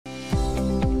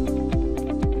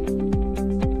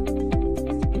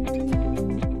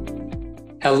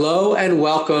Hello and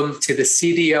welcome to the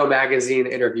CDO Magazine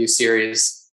interview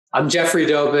series. I'm Jeffrey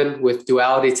Dobin with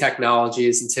Duality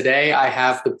Technologies, and today I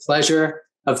have the pleasure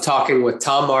of talking with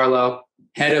Tom Marlowe,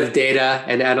 Head of Data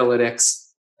and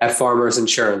Analytics at Farmers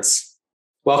Insurance.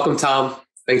 Welcome, Tom.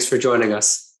 Thanks for joining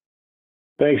us.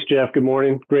 Thanks, Jeff. Good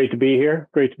morning. Great to be here.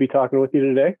 Great to be talking with you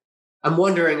today. I'm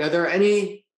wondering, are there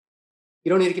any,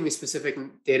 you don't need to give me specific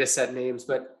data set names,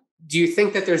 but do you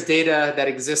think that there's data that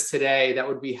exists today that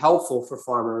would be helpful for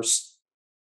farmers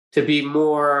to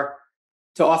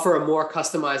offer a more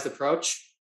customized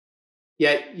approach,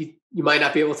 yet you might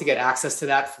not be able to get access to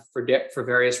that for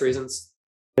various reasons?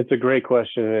 It's a great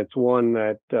question. And it's one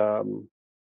that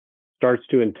starts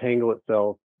to entangle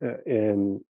itself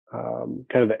in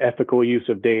kind of the ethical use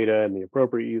of data and the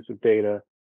appropriate use of data.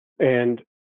 And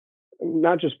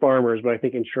not just farmers, but I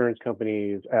think insurance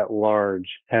companies at large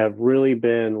have really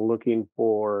been looking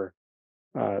for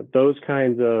those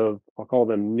kinds of, I'll call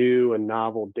them new and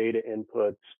novel data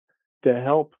inputs to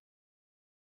help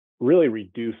really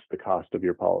reduce the cost of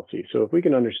your policy. So if we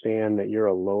can understand that you're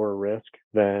a lower risk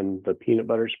than the peanut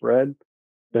butter spread,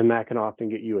 then that can often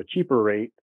get you a cheaper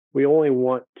rate. We only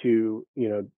want to,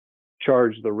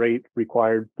 charge the rate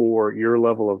required for your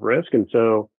level of risk. And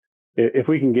so if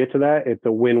we can get to that, it's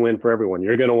a win-win for everyone.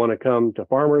 You're going to want to come to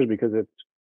Farmers because it's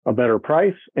a better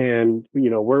price, and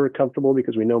we're comfortable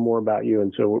because we know more about you,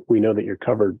 and so we know that you're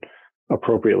covered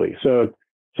appropriately. So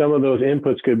some of those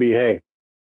inputs could be, hey,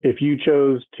 if you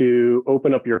chose to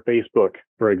open up your Facebook,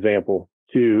 for example,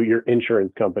 to your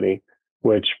insurance company,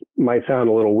 which might sound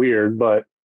a little weird, but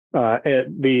let's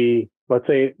say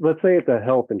it's a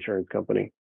health insurance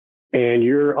company, and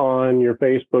you're on your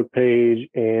Facebook page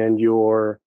and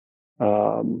you're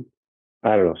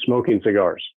smoking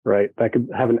cigars, right? That could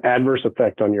have an adverse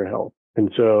effect on your health. And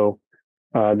so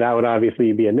that would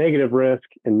obviously be a negative risk.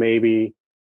 And maybe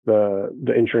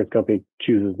the insurance company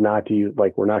chooses not to use,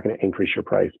 we're not going to increase your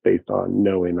price based on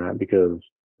knowing that, because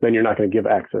then you're not going to give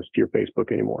access to your Facebook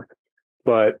anymore.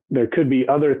 But there could be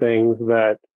other things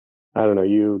that,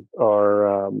 you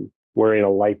are wearing a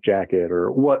life jacket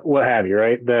or what have you,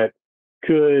 right? That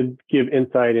could give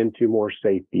insight into more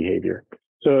safe behavior.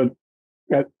 So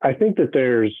I think that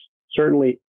there's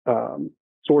certainly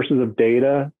sources of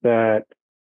data that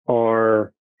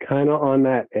are kind of on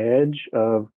that edge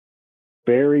of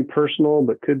very personal,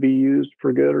 but could be used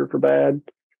for good or for bad.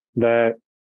 That's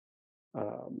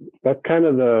kind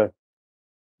of the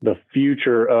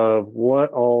future of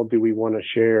what all do we want to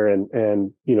share,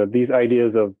 and these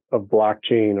ideas of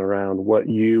blockchain around what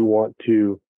you want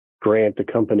to grant to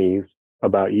companies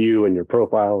about you and your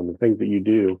profile and the things that you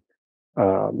do.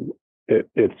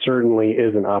 It certainly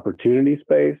is an opportunity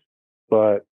space,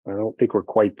 but I don't think we're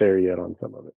quite there yet on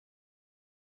some of it.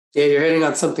 Yeah, you're hitting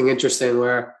on something interesting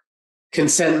where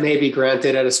consent may be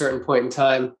granted at a certain point in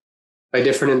time by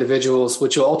different individuals,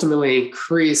 which will ultimately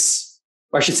increase,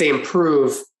 or I should say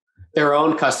improve, their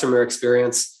own customer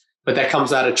experience. But that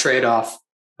comes at a trade-off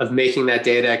of making that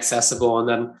data accessible. And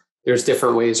then there's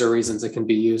different ways or reasons it can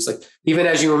be used. Like even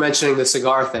as you were mentioning the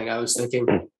cigar thing, I was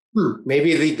thinking,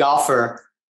 maybe the golfer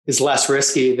is less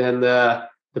risky than the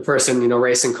person,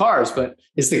 racing cars, but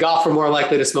is the golfer more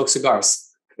likely to smoke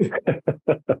cigars?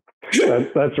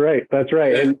 That's right. That's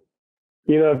right. And,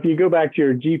 if you go back to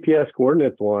your GPS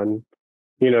coordinates one,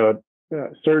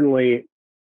 certainly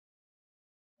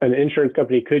an insurance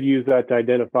company could use that to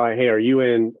identify, hey, are you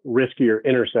in riskier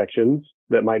intersections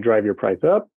that might drive your price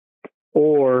up?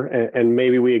 Or, and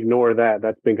maybe we ignore that.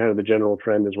 That's been kind of the general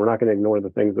trend, is we're not going to ignore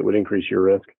the things that would increase your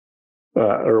risk.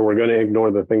 Or we're going to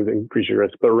ignore the things that increase your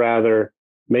risk, but rather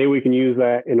maybe we can use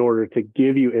that in order to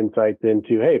give you insights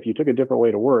into, hey, if you took a different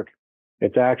way to work,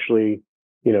 it's actually,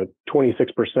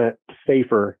 26%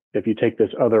 safer if you take this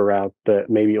other route that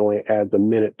maybe only adds a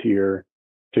minute to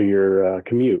your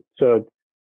commute. So,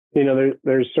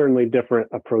 there's certainly different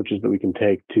approaches that we can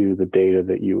take to the data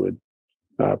that you would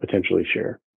potentially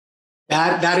share.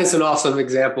 That is an awesome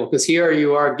example, because here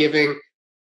you are giving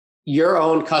your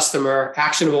own customer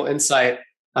actionable insight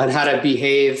on how to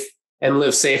behave and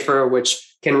live safer,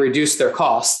 which can reduce their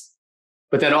costs,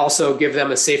 but then also give them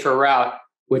a safer route,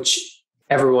 which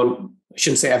everyone, I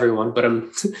shouldn't say everyone, but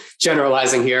I'm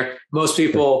generalizing here. Most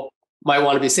people might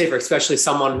want to be safer, especially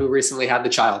someone who recently had the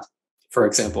child, for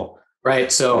example,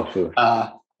 right? So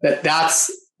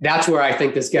that's where I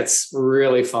think this gets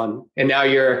really fun. And now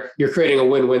you're creating a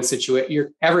win-win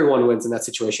situation. Everyone wins in that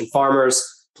situation,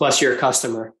 farmers plus your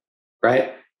customer.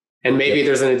 Right. And maybe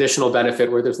there's an additional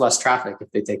benefit where there's less traffic if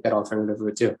they take that alternative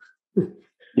route too.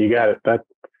 You got it.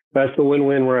 That's the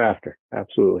win-win we're after.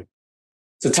 Absolutely.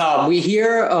 So Tom, we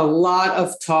hear a lot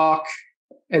of talk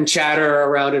and chatter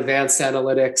around advanced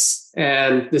analytics.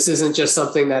 And this isn't just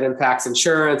something that impacts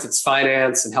insurance, it's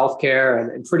finance and healthcare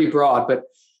and pretty broad, but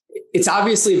it's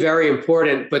obviously very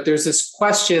important. But there's this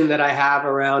question that I have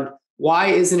around why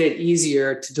isn't it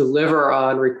easier to deliver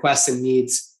on requests and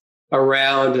needs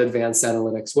around advanced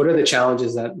analytics? What are the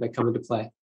challenges that come into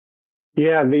play?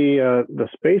 Yeah, the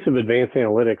space of advanced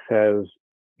analytics has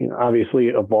obviously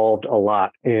evolved a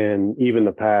lot in even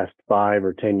the past 5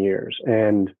 or 10 years.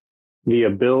 And the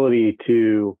ability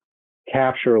to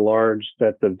capture large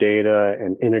sets of data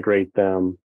and integrate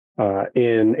them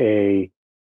in a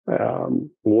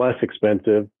less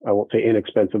expensive, I won't say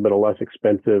inexpensive, but a less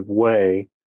expensive way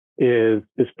is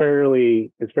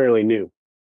fairly new.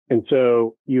 And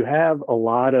so you have a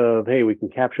lot of, hey, we can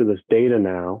capture this data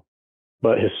now,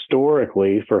 but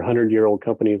historically for 100-year-old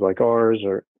companies like ours,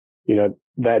 or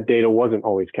that data wasn't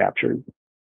always captured.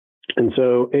 And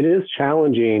so it is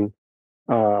challenging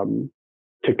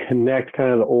to connect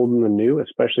kind of the old and the new,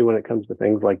 especially when it comes to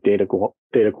things like data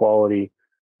quality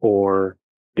or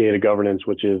data governance,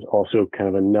 which is also kind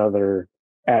of another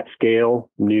at scale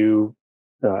new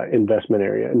investment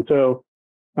area. And so,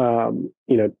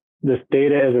 this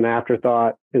data as an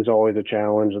afterthought is always a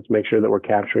challenge. Let's make sure that we're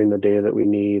capturing the data that we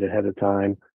need ahead of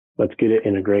time. Let's get it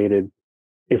integrated.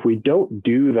 If we don't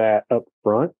do that up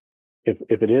front, if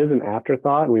it is an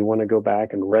afterthought and we want to go back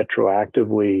and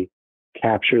retroactively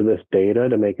capture this data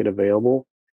to make it available,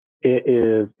 it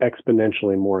is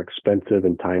exponentially more expensive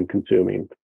and time consuming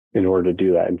in order to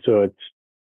do that. And so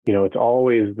it's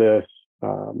always this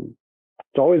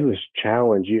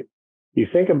challenge. You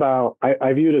think about,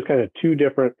 I view it as kind of two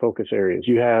different focus areas.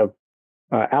 You have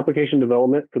application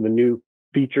development for the new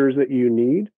features that you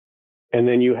need. And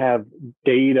then you have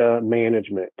data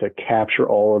management to capture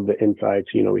all of the insights.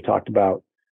 We talked about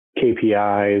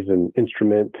KPIs and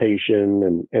instrumentation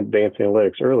and advanced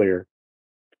analytics earlier.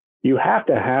 You have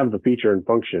to have the feature and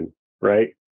function, right?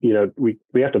 We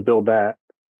have to build that.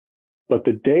 But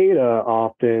the data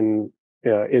often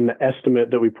in the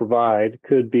estimate that we provide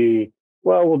could be,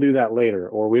 well, we'll do that later,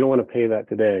 or we don't want to pay that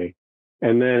today.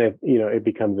 And then it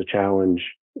becomes a challenge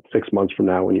 6 months from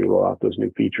now when you roll out those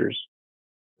new features.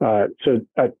 So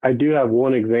I do have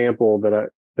one example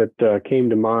that came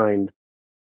to mind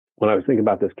when I was thinking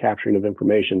about this capturing of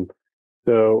information.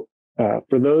 So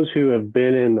for those who have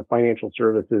been in the financial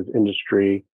services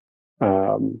industry,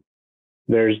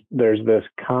 there's this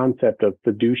concept of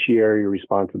fiduciary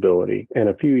responsibility. And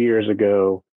a few years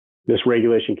ago, this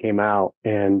regulation came out,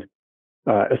 and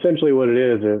essentially what it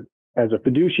is as a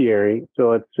fiduciary.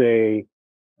 So let's say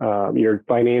your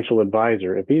financial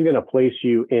advisor, if he's going to place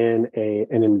you in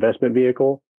an investment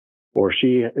vehicle, or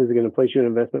she is going to place you in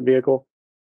an investment vehicle,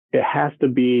 it has to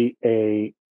be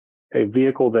a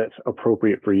vehicle that's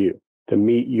appropriate for you to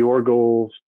meet your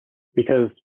goals, because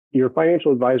your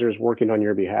financial advisor is working on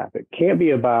your behalf. It can't be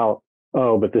about,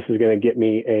 but this is going to get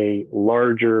me a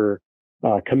larger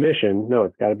commission. No,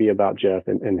 it's got to be about Jeff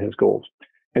and his goals.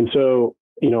 And so,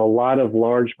 a lot of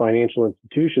large financial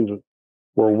institutions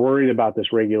were worried about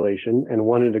this regulation and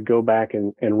wanted to go back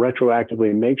and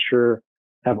retroactively make sure,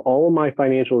 have all of my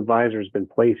financial advisors been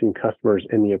placing customers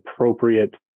in the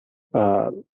appropriate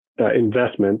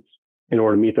investments in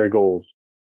order to meet their goals.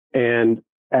 And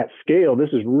at scale, this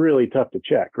is really tough to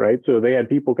check, right? So they had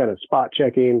people kind of spot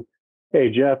checking,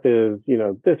 hey, Jeff is,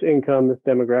 this income, this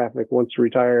demographic, wants to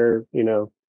retire,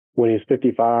 when he's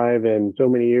 55 and so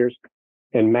many years,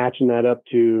 and matching that up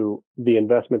to the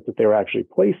investments that they were actually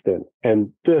placed in.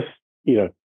 And this,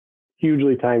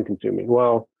 hugely time consuming.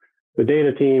 Well, the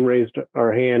data team raised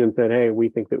our hand and said, hey, we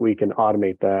think that we can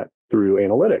automate that through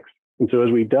analytics. And so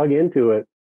as we dug into it,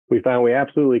 we found we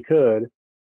absolutely could,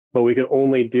 but we could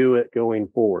only do it going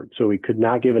forward. So we could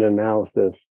not give an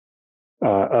analysis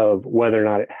of whether or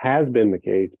not it has been the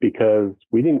case, because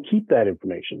we didn't keep that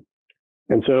information.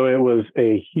 And so it was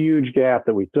a huge gap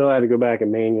that we still had to go back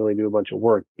and manually do a bunch of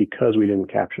work because we didn't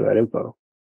capture that info.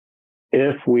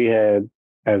 If we had,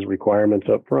 as requirements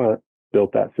up front,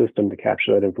 built that system to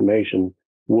capture that information,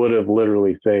 would have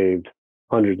literally saved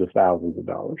hundreds of thousands of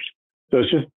dollars. So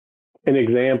it's just an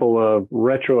example of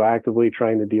retroactively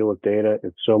trying to deal with data.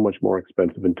 It's so much more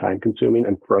expensive and time consuming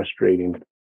and frustrating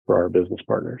for our business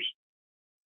partners.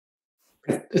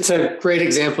 It's a great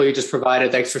example you just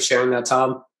provided. Thanks for sharing that,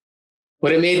 Tom.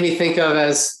 What it made me think of,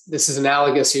 as this is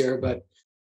analogous here, but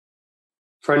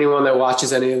for anyone that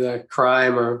watches any of the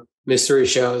crime or mystery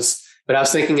shows, but I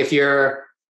was thinking, if you're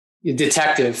a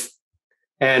detective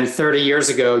and 30 years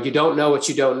ago, you don't know what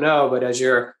you don't know, but as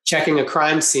you're checking a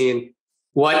crime scene,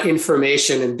 what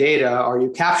information and data are you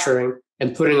capturing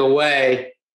and putting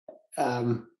away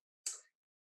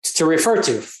to refer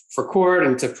to for court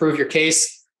and to prove your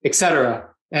case, et cetera.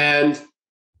 And,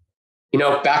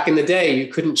 back in the day, you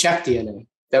couldn't check DNA.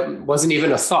 That wasn't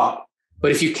even a thought.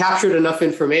 But if you captured enough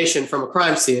information from a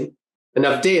crime scene,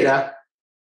 enough data,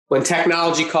 when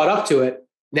technology caught up to it,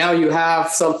 now you have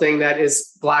something that is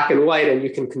black and white, and you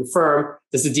can confirm,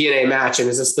 does the DNA match? And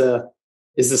is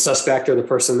the suspect or the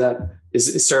person that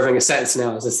is serving a sentence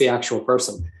now? Is this the actual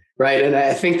person? Right. And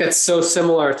I think that's so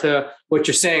similar to what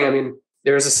you're saying. I mean,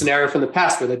 there was a scenario from the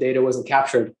past where the data wasn't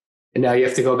captured, and now you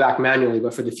have to go back manually.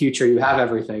 But for the future, you have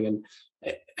everything. And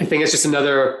I think it's just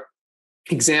another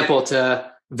example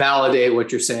to validate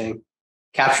what you're saying.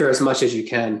 Capture as much as you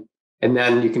can, and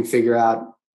then you can figure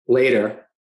out later,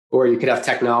 or you could have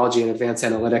technology and advanced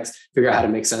analytics, figure out how to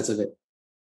make sense of it.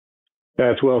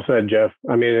 That's well said, Jeff.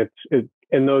 I mean, it's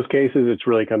in those cases, it's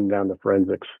really coming down to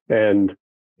forensics. And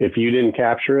if you didn't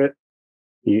capture it,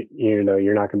 you're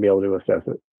not going to be able to assess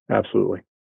it. Absolutely.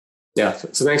 Yeah.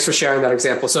 So thanks for sharing that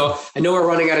example. So I know we're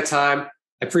running out of time.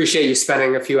 I appreciate you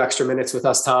spending a few extra minutes with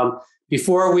us, Tom.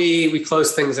 Before we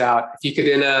close things out, if you could,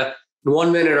 in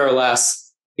 1 minute or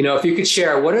less, if you could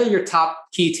share, what are your top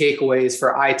key takeaways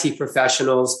for IT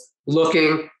professionals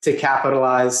looking to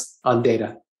capitalize on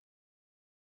data?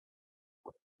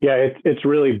 Yeah, it's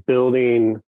really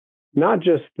building not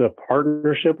just the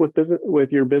partnership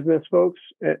with your business folks,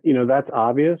 that's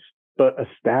obvious, but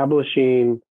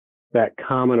establishing that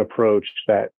common approach,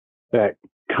 that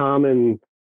common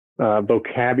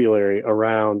vocabulary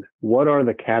around what are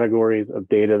the categories of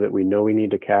data that we know we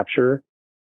need to capture,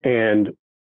 and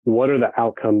what are the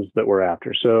outcomes that we're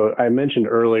after. So I mentioned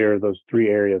earlier those 3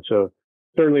 areas. So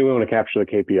certainly we want to capture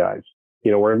the KPIs.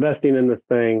 We're investing in this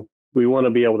thing. We want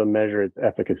to be able to measure its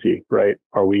efficacy, right?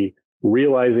 Are we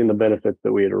realizing the benefits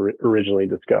that we had originally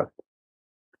discussed?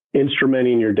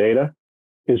 Instrumenting your data,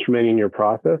 instrumenting your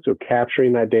process. So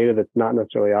capturing that data that's not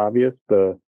necessarily obvious,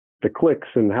 the clicks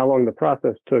and how long the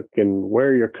process took and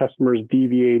where your customer's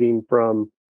deviating from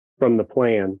the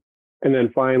plan. And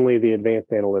then finally, the advanced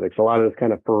analytics, a lot of this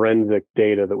kind of forensic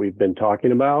data that we've been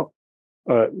talking about.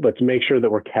 Let's make sure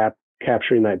that we're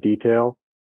capturing that detail.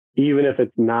 Even if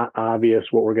it's not obvious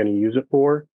what we're going to use it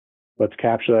for, let's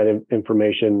capture that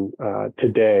information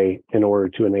today in order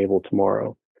to enable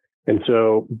tomorrow. And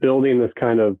so building this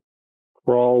kind of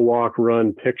crawl, walk,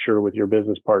 run picture with your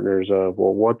business partners of,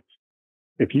 well,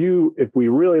 if we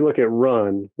really look at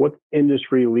run, what's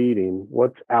industry leading,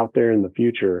 what's out there in the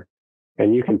future,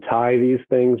 and you can tie these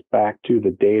things back to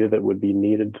the data that would be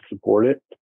needed to support it,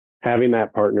 having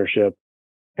that partnership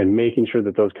and making sure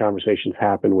that those conversations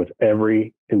happen with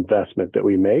every investment that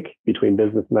we make between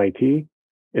business and IT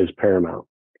is paramount.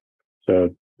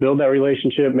 So build that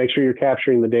relationship, make sure you're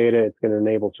capturing the data. It's going to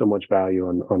enable so much value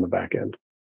on the back end.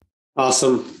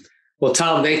 Awesome. Well,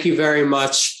 Tom, thank you very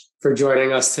much for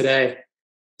joining us today.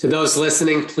 To those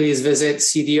listening, please visit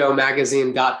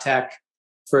cdomagazine.tech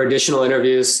for additional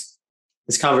interviews.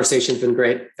 This conversation's been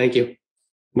great. Thank you.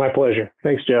 My pleasure.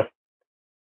 Thanks, Jeff.